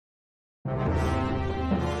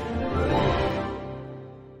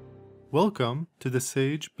Welcome to the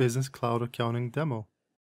Sage Business Cloud Accounting demo.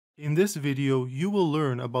 In this video, you will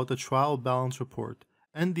learn about the trial balance report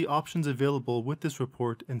and the options available with this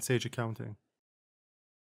report in Sage Accounting.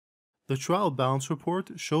 The trial balance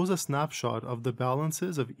report shows a snapshot of the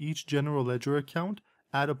balances of each general ledger account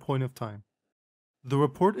at a point of time. The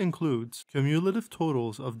report includes cumulative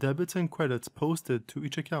totals of debits and credits posted to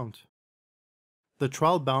each account. The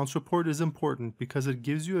trial balance report is important because it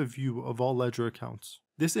gives you a view of all ledger accounts.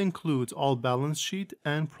 This includes all balance sheet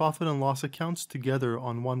and profit and loss accounts together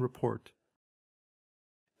on one report.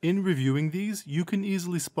 In reviewing these, you can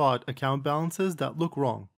easily spot account balances that look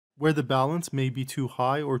wrong, where the balance may be too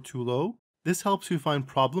high or too low. This helps you find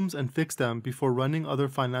problems and fix them before running other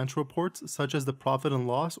financial reports such as the profit and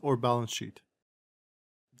loss or balance sheet.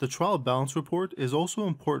 The trial balance report is also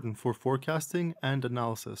important for forecasting and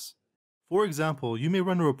analysis. For example, you may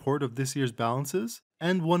run a report of this year's balances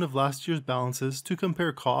and one of last year's balances to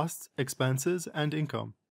compare costs, expenses, and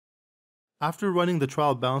income. After running the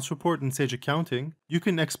trial balance report in Sage Accounting, you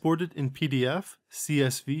can export it in PDF,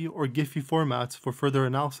 CSV, or Giphy formats for further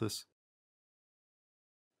analysis.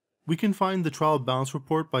 We can find the trial balance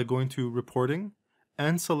report by going to Reporting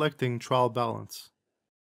and selecting Trial Balance.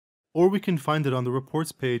 Or we can find it on the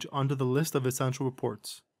Reports page under the list of essential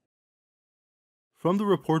reports. From the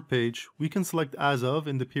report page, we can select As Of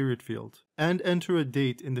in the Period field and enter a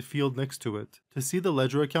date in the field next to it to see the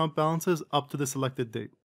ledger account balances up to the selected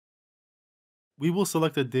date. We will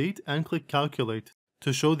select a date and click Calculate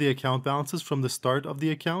to show the account balances from the start of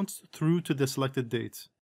the accounts through to the selected date.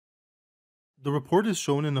 The report is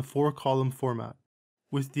shown in a 4-column format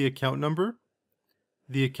with the account number,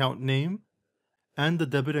 the account name, and the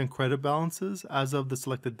debit and credit balances as of the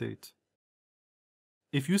selected date.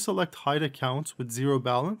 If you select Hide Accounts with zero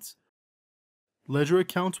balance, ledger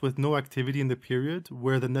accounts with no activity in the period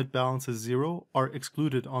where the net balance is zero are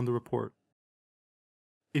excluded on the report.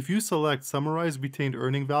 If you select Summarize Retained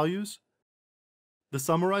Earning Values, the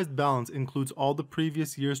summarized balance includes all the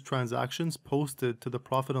previous year's transactions posted to the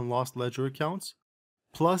profit and loss ledger accounts,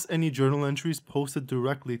 plus any journal entries posted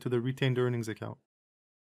directly to the retained earnings account.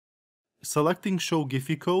 Selecting Show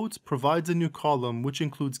Giphy Codes provides a new column which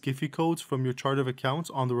includes Giphy codes from your chart of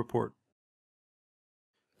accounts on the report.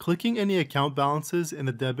 Clicking any account balances in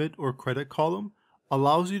the debit or credit column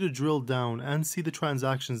allows you to drill down and see the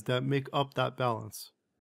transactions that make up that balance.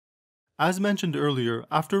 As mentioned earlier,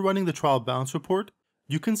 after running the trial balance report,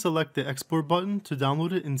 you can select the Export button to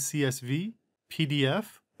download it in CSV,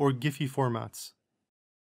 PDF, or Giphy formats.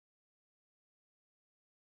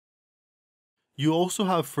 You also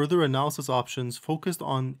have further analysis options focused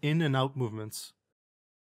on in and out movements.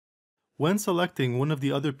 When selecting one of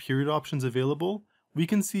the other period options available, we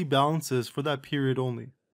can see balances for that period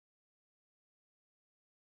only.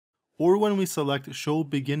 Or when we select Show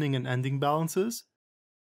Beginning and Ending Balances,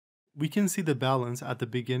 we can see the balance at the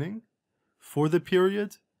beginning, for the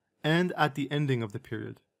period, and at the ending of the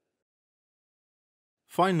period.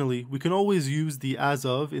 Finally, we can always use the As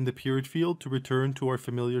Of in the Period field to return to our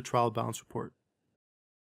familiar trial balance report.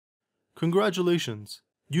 Congratulations!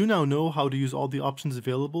 You now know how to use all the options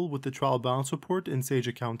available with the trial balance report in Sage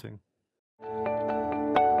Accounting.